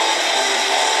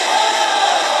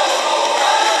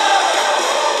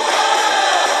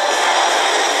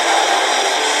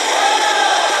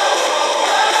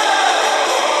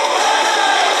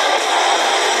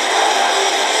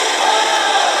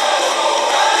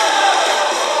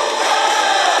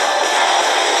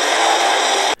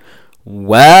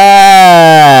Welcome.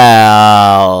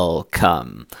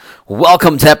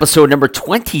 Welcome to episode number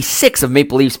 26 of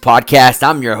Maple Leafs Podcast.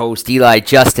 I'm your host, Ely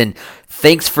Justin.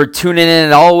 Thanks for tuning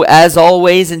in as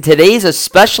always, and today's a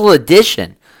special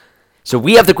edition. So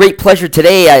we have the great pleasure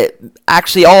today,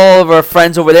 actually all of our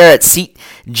friends over there at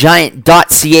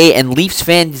SeatGiant.ca and Leafs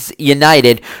Fans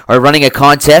United are running a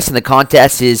contest, and the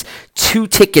contest is 2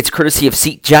 tickets courtesy of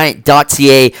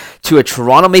SeatGiant.ca to a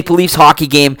Toronto Maple Leafs hockey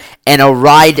game and a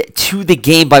ride to the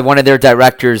game by one of their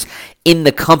directors in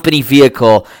the company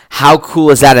vehicle. How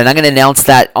cool is that? And I'm going to announce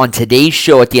that on today's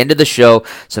show at the end of the show,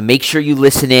 so make sure you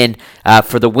listen in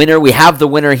for the winner. We have the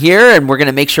winner here, and we're going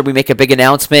to make sure we make a big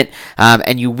announcement,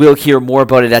 and you will hear more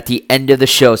about it at the end of the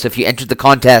show. So if you entered the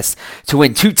contest to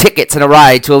win 2 tickets and a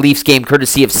ride to a Leafs game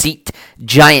courtesy of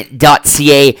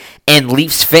SeatGiant.ca and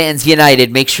Leafs Fans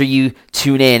United, make sure you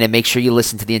tune in and make sure you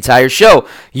listen to the entire show.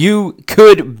 You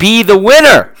could be the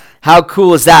winner. How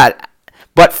cool is that?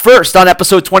 But first, on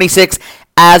episode 26,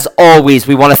 as always,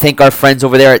 we want to thank our friends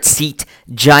over there at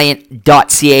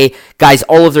SeatGiant.ca. Guys,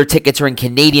 all of their tickets are in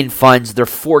Canadian funds. They're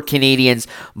for Canadians,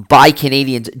 by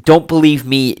Canadians. Don't believe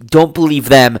me. Don't believe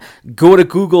them. Go to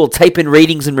Google, type in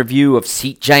ratings and review of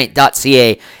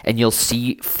SeatGiant.ca, and you'll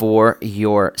see for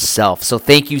yourself. So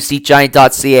thank you,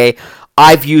 SeatGiant.ca.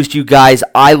 I've used you guys.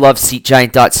 I love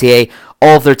SeatGiant.ca.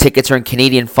 All of their tickets are in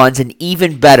Canadian funds, and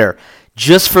even better,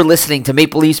 just for listening to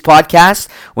Maple Leafs Podcast,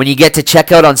 when you get to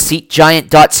checkout on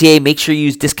SeatGiant.ca, make sure you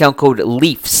use discount code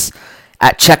LEAFS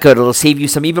at checkout. It'll save you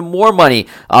some even more money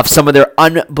off some of their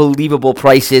unbelievable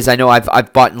prices. I know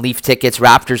I've bought Leaf tickets,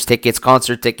 Raptors tickets,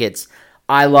 concert tickets.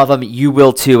 I love them. You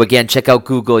will too. Again, check out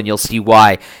Google and you'll see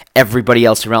why. Everybody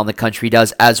else around the country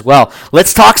does as well.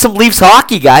 Let's talk some Leafs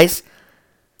hockey, guys.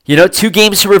 2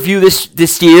 games to review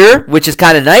this year, which is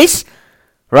kind of nice.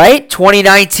 Right?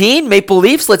 2019 Maple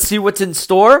Leafs. Let's see what's in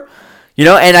store.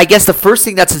 And I guess the first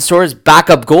thing that's in store is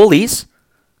backup goalies.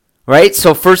 Right?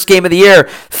 So first game of the year,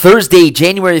 Thursday,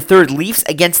 January 3rd, Leafs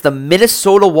against the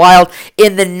Minnesota Wild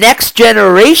in the Next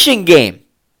Generation game.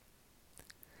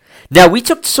 Now, we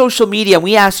took to social media and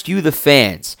we asked you, the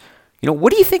fans,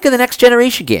 what do you think of the Next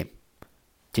Generation game?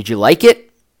 Did you like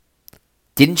it?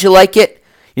 Didn't you like it?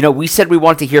 We said we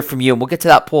wanted to hear from you, and we'll get to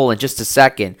that poll in just a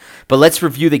second. But let's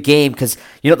review the game because,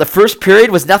 the first period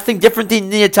was nothing different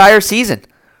than the entire season.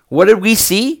 What did we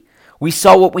see? We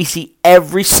saw what we see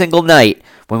every single night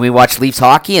when we watch Leafs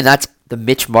hockey, and that's the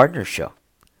Mitch Marner show.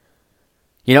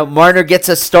 Marner gets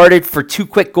us started for 2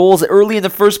 quick goals early in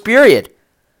the first period.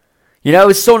 It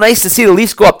was so nice to see the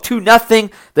Leafs go up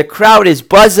 2-0. The crowd is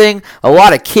buzzing. A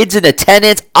lot of kids in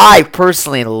attendance. I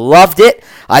personally loved it.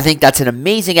 I think that's an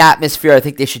amazing atmosphere. I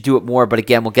think they should do it more. But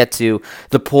again, we'll get to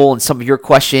the poll and some of your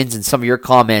questions and some of your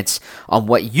comments on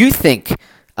what you think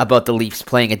about the Leafs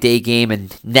playing a day game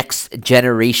and next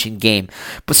generation game.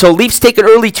 But so Leafs take an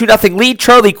early 2-0 lead.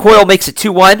 Charlie Coyle makes it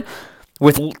 2-1.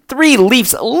 With 3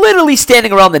 Leafs literally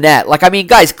standing around the net.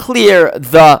 Guys, clear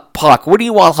the puck. What do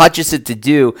you want Hutchison to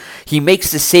do? He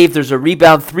makes the save. There's a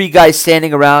rebound. 3 guys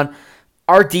standing around.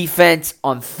 Our defense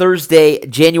on Thursday,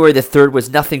 January the 3rd,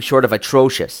 was nothing short of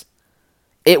atrocious.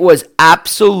 It was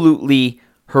absolutely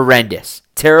horrendous.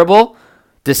 Terrible,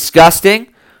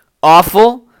 disgusting,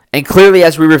 awful. And clearly,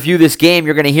 as we review this game,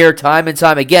 you're going to hear time and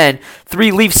time again,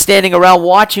 3 Leafs standing around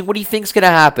watching. What do you think's going to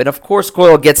happen? Of course,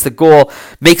 Coyle gets the goal,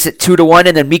 makes it 2-1,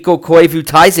 and then Mikko Koivu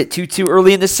ties it 2-2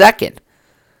 early in the second.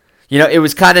 It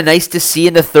was kind of nice to see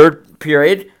in the third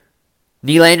period.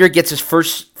 Nylander gets his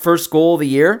first goal of the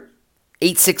year,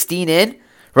 8:16 in,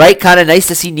 right? Kind of nice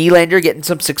to see Nylander getting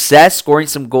some success, scoring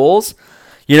some goals.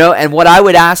 And what I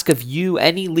would ask of you,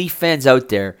 any Leaf fans out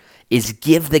there, is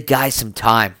give the guy some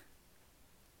time.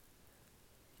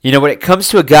 When it comes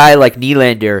to a guy like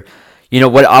Nylander,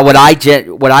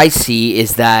 what I see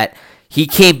is that he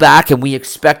came back and we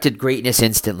expected greatness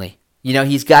instantly.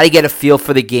 He's got to get a feel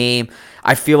for the game.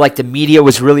 I feel like the media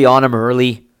was really on him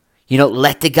early.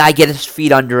 Let the guy get his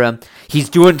feet under him. He's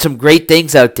doing some great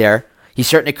things out there. He's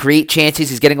starting to create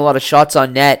chances. He's getting a lot of shots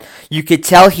on net. You could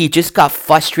tell he just got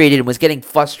frustrated and was getting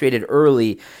frustrated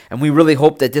early. And we really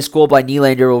hope that this goal by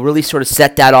Nylander will really sort of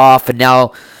set that off and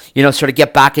now sort of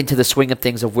get back into the swing of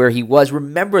things of where he was.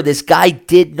 Remember, this guy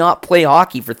did not play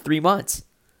hockey for 3 months.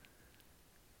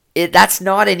 That's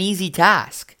not an easy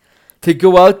task to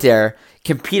go out there,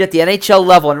 compete at the NHL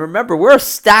level. And remember, we're a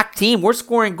stacked team. We're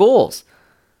scoring goals.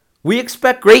 We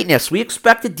expect greatness. We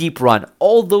expect a deep run.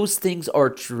 All those things are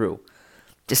true.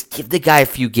 Just give the guy a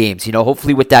few games.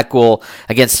 Hopefully with that goal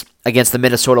against the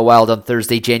Minnesota Wild on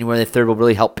Thursday, January the 3rd, will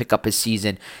really help pick up his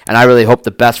season. And I really hope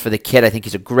the best for the kid. I think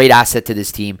he's a great asset to this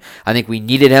team. I think we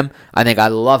needed him. I think I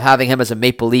love having him as a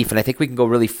Maple Leaf, and I think we can go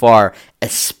really far,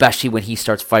 especially when he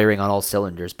starts firing on all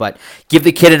cylinders. But give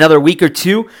the kid another week or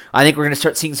two. I think we're going to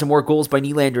start seeing some more goals by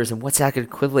Nylanders. And what's that going to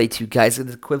equivalent to, guys? It's going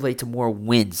to equivalent to more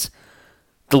wins.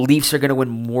 The Leafs are going to win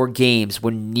more games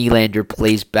when Nylander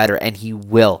plays better, and he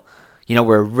will.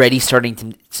 We're already starting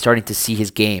to see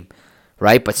his game,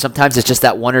 right? But sometimes it's just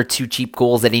that one or two cheap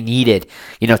goals that he needed,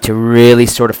 to really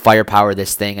sort of firepower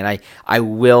this thing. And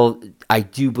I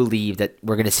do believe that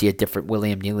we're going to see a different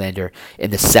William Nylander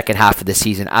in the second half of the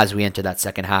season as we enter that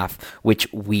second half, which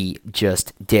we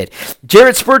just did.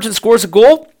 Jared Spurgeon scores a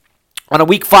goal on a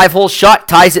week 5 hole shot,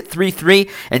 ties it 3-3,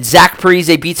 and Zach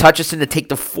Parise beats Hutchinson to take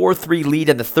the 4-3 lead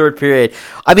in the third period.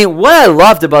 I mean, what I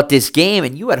loved about this game,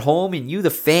 and you at home, and you the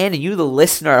fan, and you the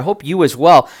listener, I hope you as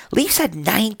well, Leafs had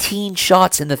 19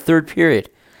 shots in the third period.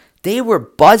 They were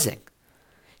buzzing.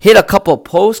 Hit a couple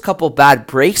posts, couple bad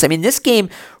breaks. I mean, this game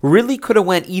really could have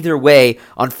went either way.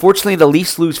 Unfortunately, the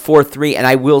Leafs lose 4-3, and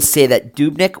I will say that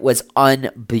Dubnyk was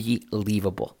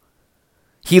unbelievable.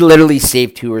 He literally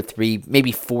saved 2 or 3,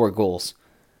 maybe 4 goals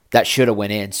that should have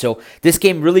went in. So this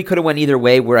game really could have went either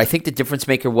way, where I think the difference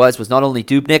maker was not only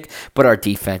Dubnyk, but our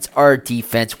defense. Our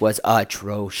defense was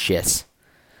atrocious.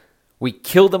 We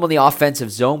killed them on the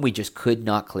offensive zone. We just could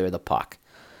not clear the puck.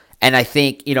 And I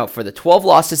think, for the 12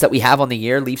 losses that we have on the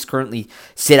year, Leafs currently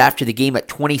sit after the game at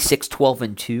 26, 12,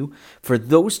 and 2. For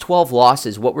those 12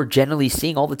 losses, what we're generally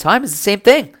seeing all the time is the same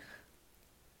thing.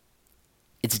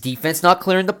 It's defense not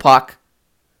clearing the puck.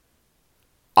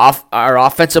 Our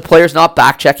offensive players not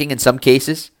back-checking in some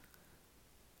cases,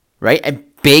 right? And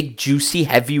big, juicy,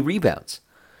 heavy rebounds.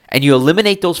 And you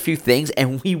eliminate those few things,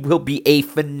 and we will be a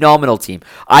phenomenal team.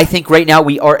 I think right now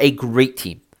we are a great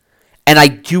team. And I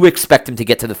do expect them to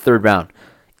get to the third round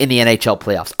in the NHL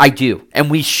playoffs. I do, and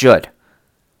we should.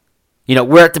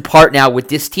 We're at the part now with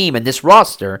this team and this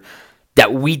roster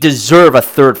that we deserve a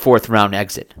third, fourth round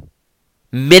exit.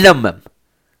 Minimum.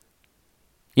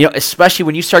 Especially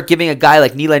when you start giving a guy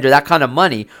like Nylander that kind of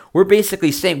money, we're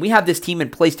basically saying we have this team in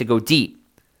place to go deep.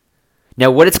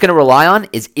 Now, what it's going to rely on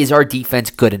is our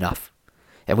defense good enough?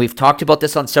 And we've talked about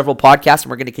this on several podcasts, and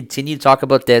we're going to continue to talk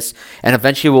about this, and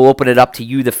eventually we'll open it up to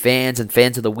you, the fans, and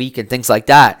fans of the week, and things like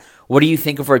that. What do you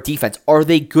think of our defense? Are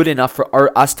they good enough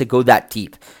for us to go that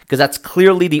deep? Because that's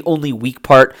clearly the only weak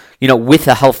part, with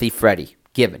a healthy Freddie,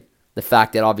 given the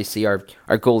fact that obviously our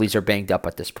goalies are banged up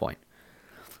at this point.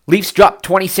 Leafs dropped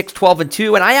 26, 12, and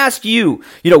 2, and I asked you,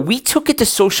 we took it to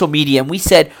social media, and we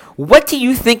said, what do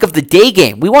you think of the day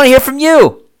game? We want to hear from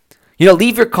you.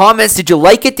 Leave your comments. Did you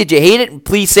like it? Did you hate it? And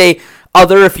please say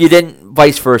other if you didn't,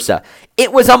 vice versa.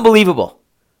 It was unbelievable.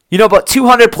 About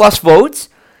 200 plus votes,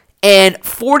 and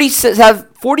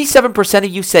 47% of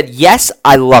you said, yes,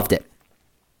 I loved it.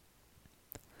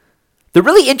 The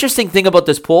really interesting thing about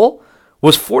this poll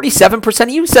was 47% of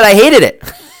you said, I hated it.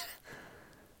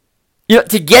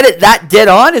 To get it that dead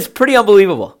on is pretty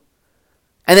unbelievable.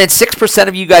 And then 6%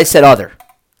 of you guys said other.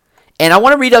 And I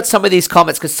want to read out some of these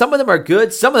comments because some of them are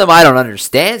good. Some of them I don't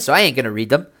understand, so I ain't going to read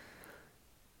them.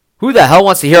 Who the hell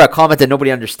wants to hear a comment that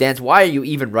nobody understands? Why are you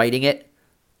even writing it?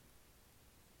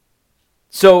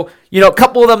 So, a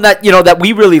couple of them that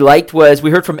we really liked was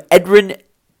we heard from Edwin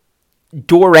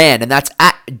Doran, and that's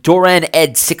at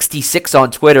DoranEd66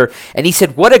 on Twitter, and he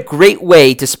said, what a great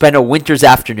way to spend a winter's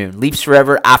afternoon. Leafs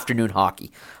Forever afternoon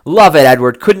hockey. Love it,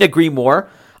 Edward. Couldn't agree more.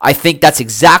 I think that's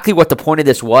exactly what the point of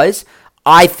this was.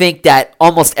 I think that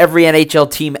almost every NHL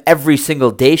team every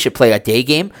single day should play a day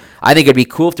game. I think it'd be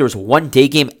cool if there was one day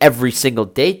game every single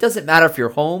day. It doesn't matter if you're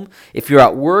home, if you're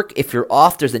at work, if you're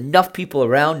off. There's enough people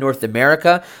around North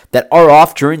America that are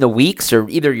off during the weeks, or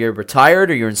either you're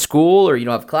retired or you're in school or you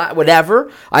don't have class,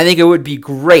 whatever. I think it would be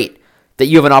great that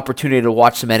you have an opportunity to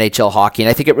watch some NHL hockey.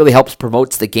 And I think it really helps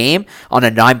promotes the game on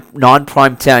a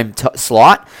non-prime time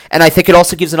slot. And I think it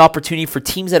also gives an opportunity for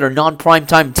teams that are non-prime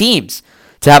time teams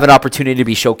to have an opportunity to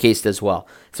be showcased as well.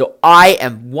 So I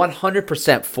am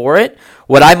 100% for it.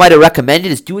 What I might have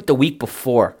recommended is do it the week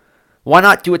before. Why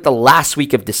not do it the last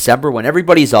week of December when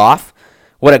everybody's off?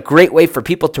 What a great way for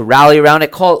people to rally around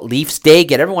it. Call it Leafs Day.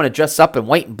 Get everyone to dress up in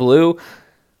white and blue.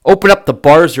 Open up the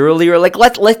bars earlier.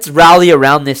 Let's rally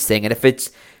around this thing. And if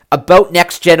it's about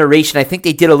next generation, I think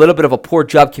they did a little bit of a poor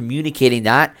job communicating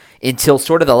that until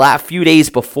sort of the last few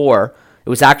days before. It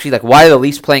was actually why are the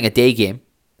Leafs playing a day game?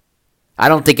 I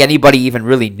don't think anybody even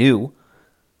really knew.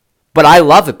 But I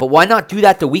love it. But why not do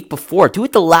that the week before? Do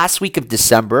it the last week of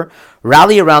December.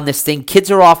 Rally around this thing. Kids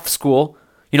are off school.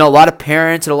 A lot of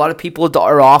parents and a lot of people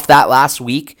are off that last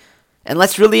week. And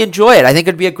let's really enjoy it. I think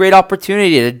it'd be a great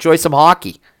opportunity to enjoy some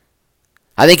hockey.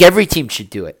 I think every team should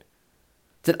do it.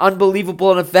 It's an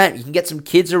unbelievable event. You can get some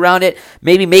kids around it.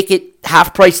 Maybe make it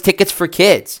half-price tickets for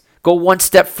kids. Go one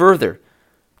step further.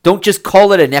 Don't just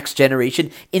call it a next generation.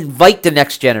 Invite the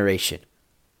next generation.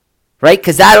 Right?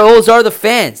 Because those are the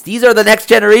fans. These are the next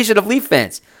generation of Leaf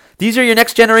fans. These are your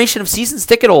next generation of seasons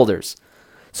ticket holders.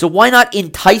 So why not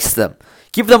entice them?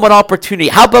 Give them an opportunity.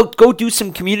 How about go do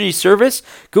some community service?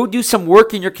 Go do some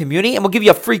work in your community, and we'll give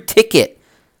you a free ticket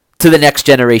to the next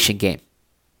generation game.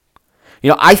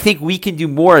 I think we can do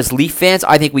more as Leaf fans.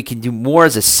 I think we can do more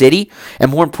as a city. And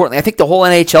more importantly, I think the whole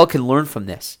NHL can learn from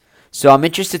this. So I'm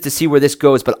interested to see where this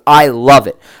goes, but I love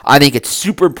it. I think it's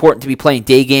super important to be playing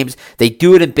day games. They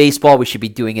do it in baseball. We should be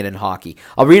doing it in hockey.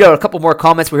 I'll read out a couple more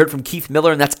comments. We heard from Keith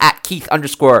Miller, and that's at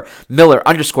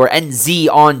Keith_Miller_NZ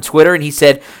on Twitter. And he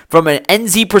said, from an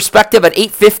NZ perspective, at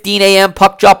 8:15 a.m.,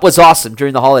 puck drop was awesome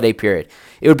during the holiday period.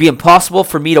 It would be impossible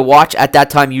for me to watch at that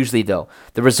time usually, though.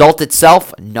 The result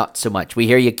itself, not so much. We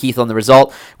hear you, Keith, on the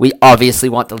result. We obviously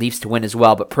want the Leafs to win as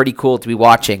well, but pretty cool to be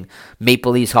watching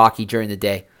Maple Leafs hockey during the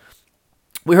day.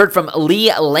 We heard from Lee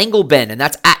Langelben, and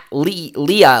that's at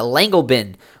Leah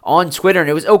Langelben on Twitter, and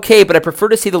it was okay, but I prefer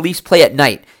to see the Leafs play at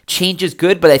night. Change is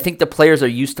good, but I think the players are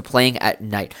used to playing at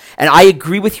night. And I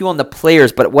agree with you on the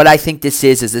players, but what I think this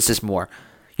is more.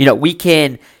 We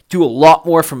can do a lot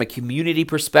more from a community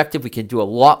perspective. We can do a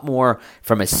lot more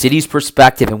from a city's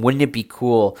perspective. And wouldn't it be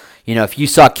cool, if you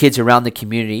saw kids around the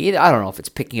community, I don't know if it's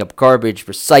picking up garbage,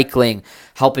 recycling,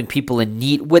 helping people in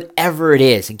need, whatever it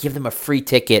is, and give them a free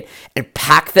ticket and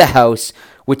pack the house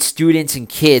with students and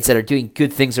kids that are doing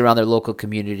good things around their local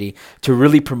community to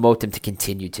really promote them to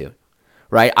continue to.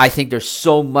 Right? I think there's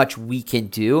so much we can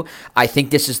do. I think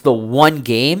this is the one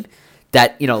game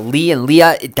that, Lee and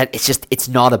Leah, that it's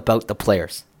not about the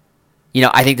players.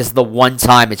 I think this is the one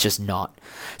time it's just not.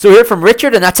 So we heard from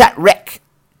Richard, and that's at Rick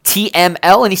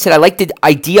TML, and he said, I like the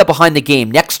idea behind the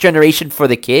game, next generation for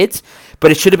the kids,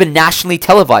 but it should have been nationally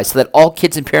televised so that all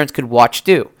kids and parents could watch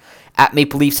too. At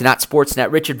Maple Leafs and at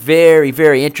Sportsnet. Richard, very,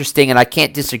 very interesting, and I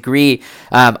can't disagree.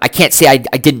 I can't say I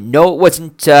didn't know it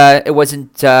wasn't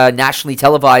nationally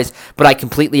televised, but I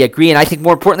completely agree, and I think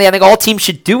more importantly, I think all teams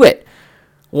should do it.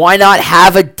 Why not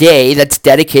have a day that's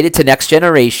dedicated to next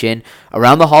generation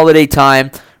around the holiday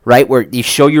time, right, where you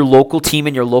show your local team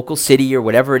in your local city or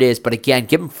whatever it is, but again,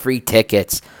 give them free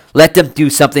tickets. Let them do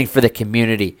something for the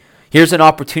community. Here's an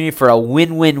opportunity for a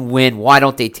win-win-win. Why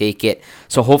don't they take it?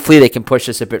 So hopefully they can push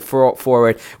this a bit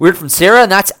forward. We heard from Sarah,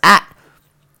 and that's at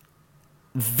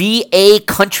VA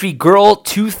Country Girl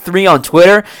 23 on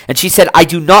Twitter, and she said, I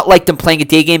do not like them playing a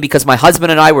day game because my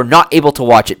husband and I were not able to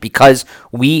watch it because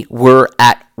we were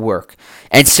at work.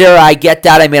 And Sarah, I get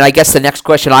that. I guess the next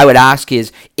question I would ask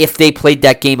is if they played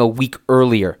that game a week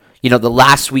earlier, the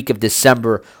last week of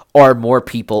December, are more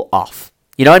people off?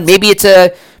 And maybe it's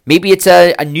a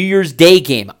New Year's Day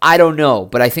game. I don't know,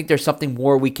 but I think there's something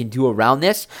more we can do around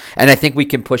this, and I think we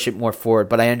can push it more forward.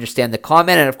 But I understand the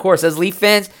comment, and of course, as Leaf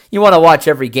fans, you want to watch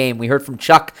every game. We heard from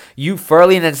Chuck U.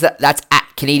 Farley, and that's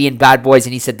at Canadian Bad Boys,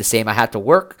 and he said the same. I had to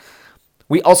work.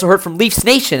 We also heard from Leafs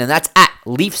Nation, and that's at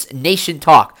Leafs Nation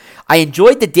Talk. I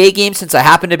enjoyed the day game since I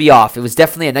happened to be off. It was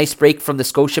definitely a nice break from the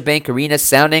Scotiabank Arena,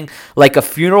 sounding like a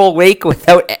funeral wake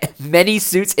without many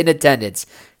suits in attendance.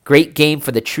 Great game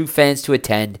for the true fans to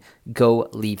attend. Go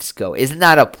Leafs, go. Isn't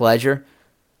that a pleasure?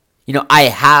 I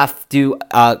have to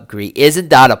agree. Isn't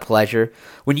that a pleasure?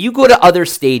 When you go to other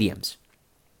stadiums,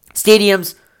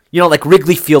 like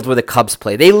Wrigley Field where the Cubs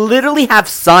play, they literally have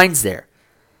signs there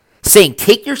saying,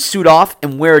 take your suit off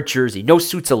and wear a jersey. No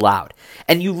suits allowed.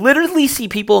 And you literally see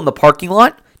people in the parking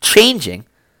lot changing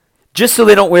just so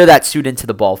they don't wear that suit into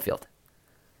the ball field.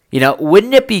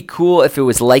 Wouldn't it be cool if it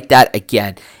was like that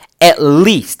again? At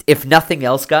least, if nothing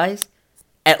else, guys,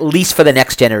 at least for the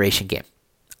next generation game.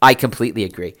 I completely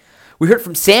agree. We heard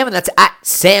from Sam, and that's at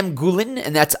Sam Goulin,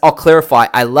 and I'll clarify,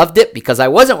 I loved it because I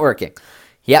wasn't working.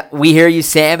 Yeah, we hear you,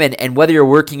 Sam, and whether you're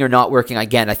working or not working,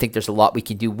 again, I think there's a lot we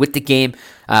can do with the game,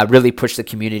 really push the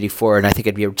community forward, and I think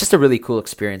it'd be just a really cool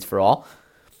experience for all.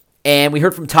 And we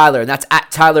heard from Tyler, and that's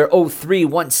at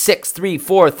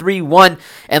Tyler03163431,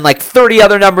 and like 30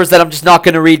 other numbers that I'm just not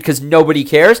going to read because nobody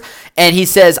cares. And he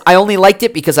says, I only liked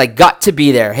it because I got to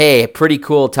be there. Hey, pretty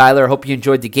cool, Tyler. Hope you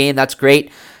enjoyed the game. That's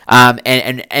great.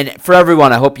 And for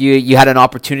everyone, I hope you had an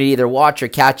opportunity to either watch or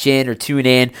catch in or tune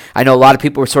in. I know a lot of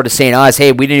people were sort of saying to us,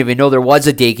 hey, we didn't even know there was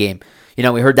a day game.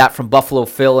 We heard that from Buffalo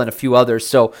Phil and a few others.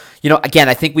 So, again,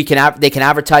 I think they can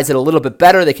advertise it a little bit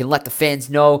better. They can let the fans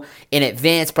know in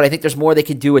advance, but I think there's more they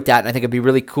can do with that, and I think it'd be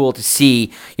really cool to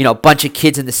see, a bunch of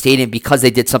kids in the stadium because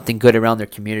they did something good around their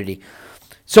community.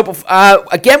 So,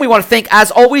 again, we want to thank, as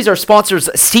always, our sponsors,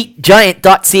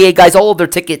 SeatGiant.ca. Guys, all of their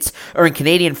tickets are in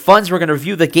Canadian funds. We're going to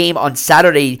review the game on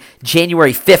Saturday,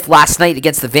 January 5th, last night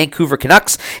against the Vancouver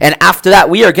Canucks. And after that,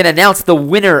 we are going to announce the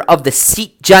winner of the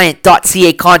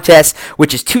SeatGiant.ca contest,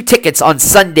 which is 2 tickets on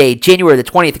Sunday, January the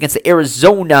 20th, against the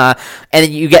Arizona. And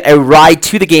then you get a ride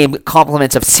to the game,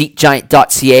 compliments of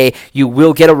SeatGiant.ca. You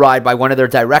will get a ride by one of their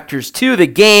directors to the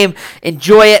game.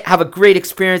 Enjoy it. Have a great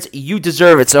experience. You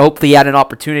deserve it. So hopefully you had an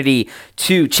opportunity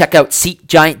to check out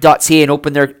SeatGiant.ca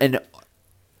and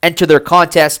enter their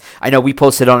contest. I know we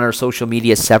posted on our social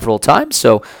media several times,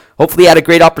 so hopefully you had a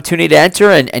great opportunity to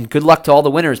enter, and good luck to all the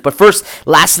winners. But first,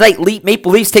 last night,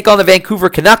 Maple Leafs take on the Vancouver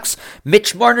Canucks.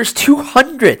 Mitch Marner's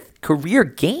 200th career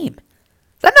game.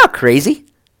 Is that not crazy?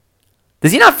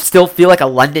 Does he not still feel like a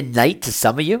London night to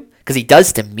some of you? Because he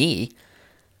does to me.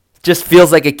 Just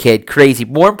feels like a kid. Crazy.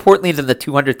 More importantly than the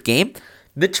 200th game,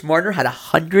 Mitch Marner had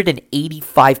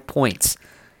 185 points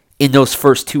in those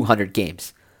first 200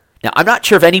 games. Now, I'm not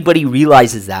sure if anybody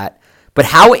realizes that, but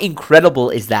how incredible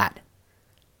is that?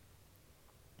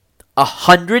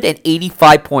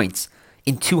 185 points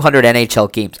in 200 NHL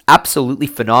games. Absolutely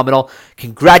phenomenal.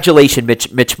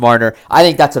 Congratulations, Mitch Marner. I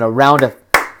think that's a round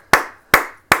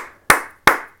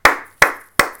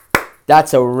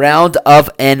of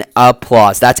an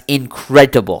applause. That's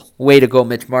incredible. Way to go,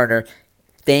 Mitch Marner.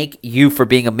 Thank you for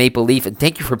being a Maple Leaf, and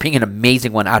thank you for being an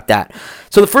amazing one at that.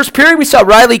 So the first period, we saw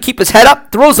Riley keep his head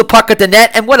up, throws the puck at the net,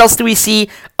 and what else do we see?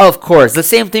 Of course, the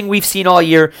same thing we've seen all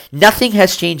year. Nothing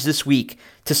has changed this week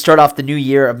to start off the new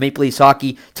year of Maple Leafs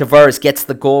hockey. Tavares gets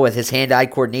the goal with his hand-eye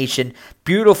coordination.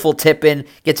 Beautiful tip-in.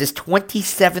 Gets his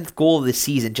 27th goal of the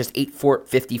season, just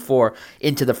 8:54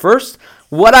 into the first.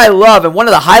 What I love, and one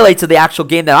of the highlights of the actual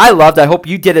game that I loved, I hope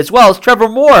you did as well, is Trevor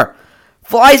Moore.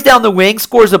 Flies down the wing,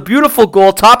 scores a beautiful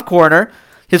goal, top corner.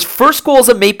 His first goal as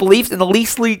a Maple Leaf, and the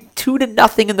Leafs lead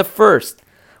 2-0 in the first.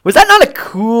 Was that not a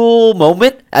cool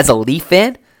moment as a Leaf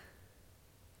fan?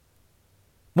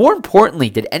 More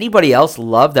importantly, did anybody else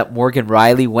love that Morgan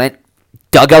Riley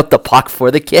dug out the puck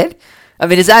for the kid? I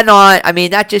mean, is that not? I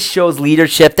mean, that just shows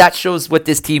leadership. That shows what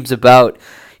this team's about.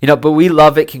 But we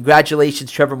love it.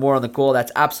 Congratulations, Trevor Moore, on the goal.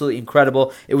 That's absolutely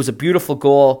incredible. It was a beautiful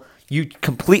goal. You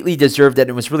completely deserved it.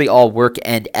 It was really all work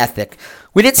and ethic.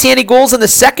 We didn't see any goals in the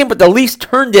second, but the Leafs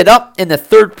turned it up in the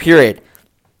third period.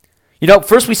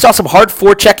 First we saw some hard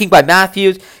forechecking by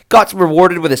Matthews. Got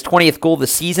rewarded with his 20th goal of the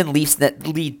season. Leafs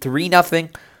lead 3-0.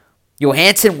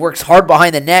 Johansson works hard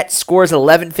behind the net. Scores at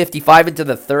 11:55 into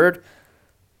the third.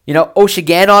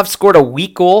 Oshiganov scored a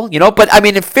weak goal. But I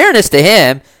mean, in fairness to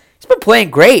him, he's been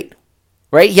playing great.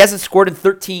 Right? He hasn't scored in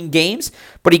 13 games,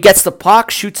 but he gets the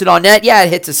puck, shoots it on net. Yeah, it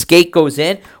hits a skate, goes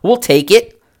in. We'll take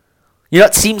it.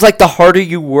 It seems like the harder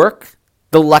you work,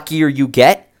 the luckier you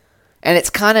get. And it's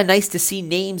kind of nice to see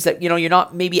names that, you're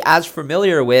not maybe as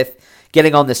familiar with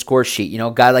getting on the score sheet.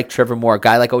 A guy like Trevor Moore, a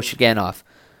guy like Oshiganov,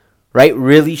 right?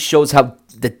 Really shows how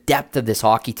the depth of this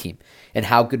hockey team and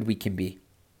how good we can be.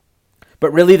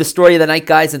 But really the story of the night,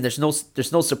 guys, and there's no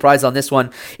surprise on this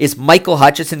one, is Michael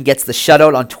Hutchison gets the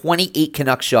shutout on 28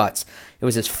 Canucks shots. It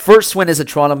was his first win as a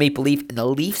Toronto Maple Leaf, and the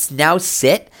Leafs now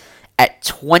sit at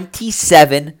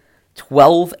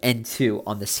 27-12-2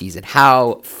 on the season.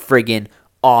 How friggin'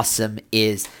 awesome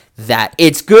is that?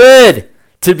 It's good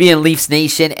to be in Leafs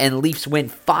Nation, and Leafs win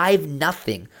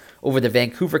 5-0 over the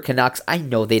Vancouver Canucks. I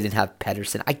know they didn't have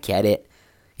Pettersson. I get it.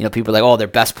 People are like, oh, their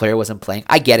best player wasn't playing.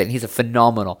 I get it. He's a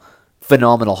phenomenal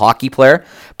hockey player.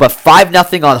 But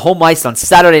 5-0 on home ice on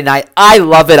Saturday night. I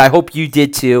love it. I hope you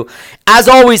did too. As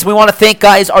always, we want to thank,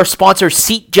 guys, our sponsor,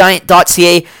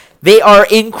 SeatGiant.ca. They are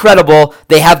incredible.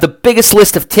 They have the biggest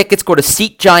list of tickets. Go to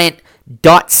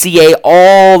SeatGiant.ca.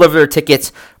 All of their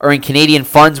tickets are in Canadian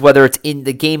funds, whether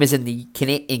the game is in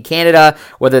Canada,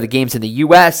 whether the game's in the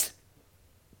U.S.,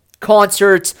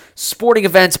 concerts, sporting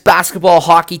events, basketball,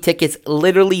 hockey tickets.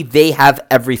 Literally, they have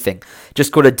everything.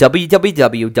 Just go to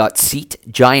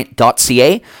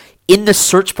www.seatgiant.ca. In the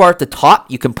search bar at the top,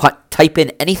 you can type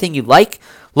in anything you like.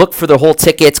 Look for the whole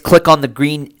tickets. Click on the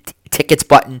green tickets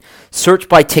button. Search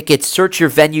by tickets. Search your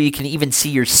venue. You can even see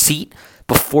your seat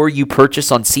before you purchase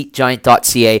on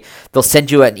SeatGiant.ca. They'll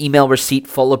send you an email receipt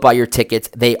followed by your tickets.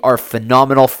 They are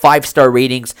phenomenal. 5-star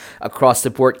ratings across the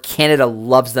board. Canada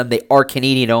loves them. They are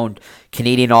Canadian-owned,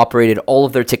 Canadian-operated. All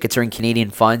of their tickets are in Canadian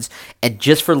funds. And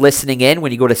just for listening in,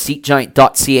 when you go to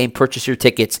SeatGiant.ca and purchase your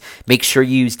tickets, make sure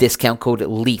you use discount code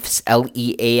LEAFS,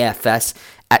 L-E-A-F-S,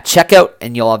 at checkout,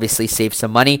 and you'll obviously save some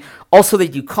money. Also, they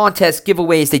do contests,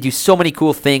 giveaways. They do so many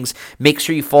cool things. Make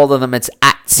sure you follow them. It's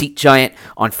at Seat Giant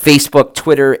on Facebook,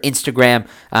 Twitter, Instagram.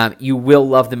 You will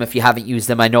love them if you haven't used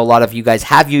them. I know a lot of you guys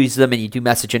have used them, and you do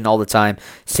message in all the time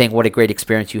saying what a great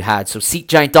experience you had. So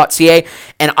seatgiant.ca,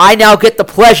 and I now get the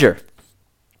pleasure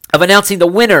of announcing the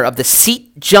winner of the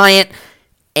Seat Giant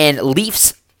and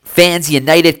Leafs Fans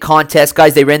United contest.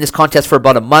 Guys, they ran this contest for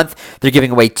about a month. They're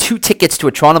giving away 2 tickets to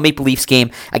a Toronto Maple Leafs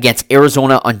game against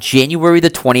Arizona on January the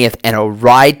 20th and a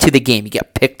ride to the game. You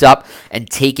get picked up and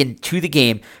taken to the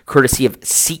game courtesy of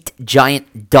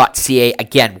SeatGiant.ca.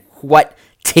 Again, what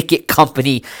ticket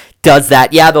company does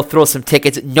that? Yeah, they'll throw some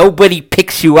tickets. Nobody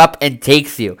picks you up and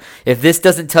takes you. If this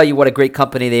doesn't tell you what a great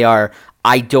company they are,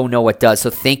 I don't know what does. So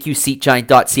thank you,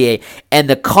 SeatGiant.ca. And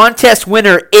the contest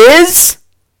winner is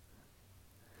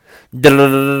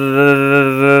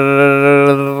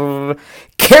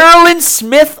Carolyn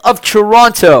Smith of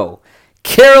Toronto.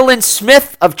 Carolyn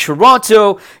Smith of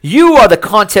Toronto, you are the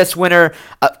contest winner,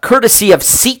 courtesy of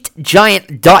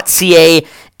SeatGiant.ca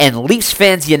and Leafs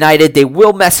Fans United. They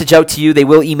will message out to you. They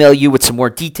will email you with some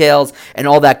more details and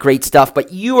all that great stuff.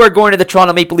 But you are going to the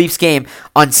Toronto Maple Leafs game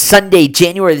on Sunday,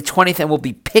 January the 20th, and will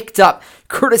be picked up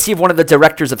courtesy of one of the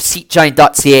directors of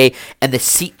SeatGiant.ca and the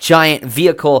Seat Giant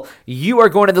vehicle. You are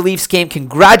going to the Leafs game.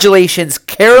 Congratulations,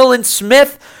 Carolyn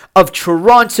Smith of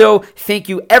Toronto. Thank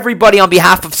you, everybody, on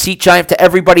behalf of Seat Giant, to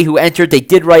everybody who entered. They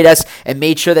did write us and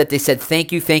made sure that they said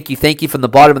thank you from the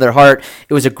bottom of their heart.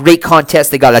 It was a great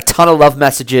contest. They got a ton of love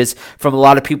messages from a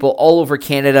lot of people all over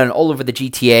Canada and all over the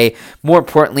GTA. More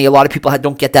importantly, a lot of people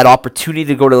don't get that opportunity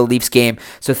to go to the Leafs game.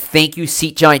 So thank you,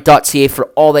 SeatGiant.ca, for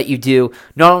all that you do,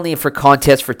 not only for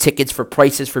contests, for tickets, for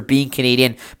prices, for being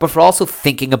Canadian, but for also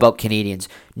thinking about Canadians.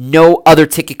 No other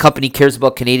ticket company cares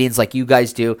about Canadians like you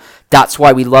guys do. That's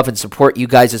why we love and support you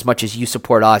guys as much as you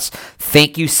support us.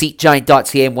 Thank you,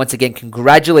 SeatGiant.ca, and once again,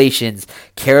 congratulations,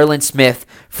 Carolyn Smith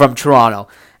from Toronto.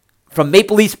 From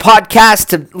Maple Leafs Podcast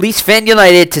to Leafs Fan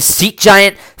United to Seat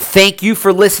Giant, thank you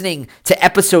for listening to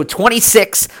episode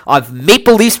 26 of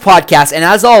Maple Leafs Podcast. And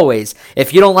as always,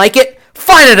 if you don't like it,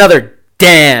 find another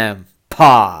damn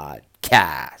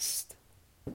podcast.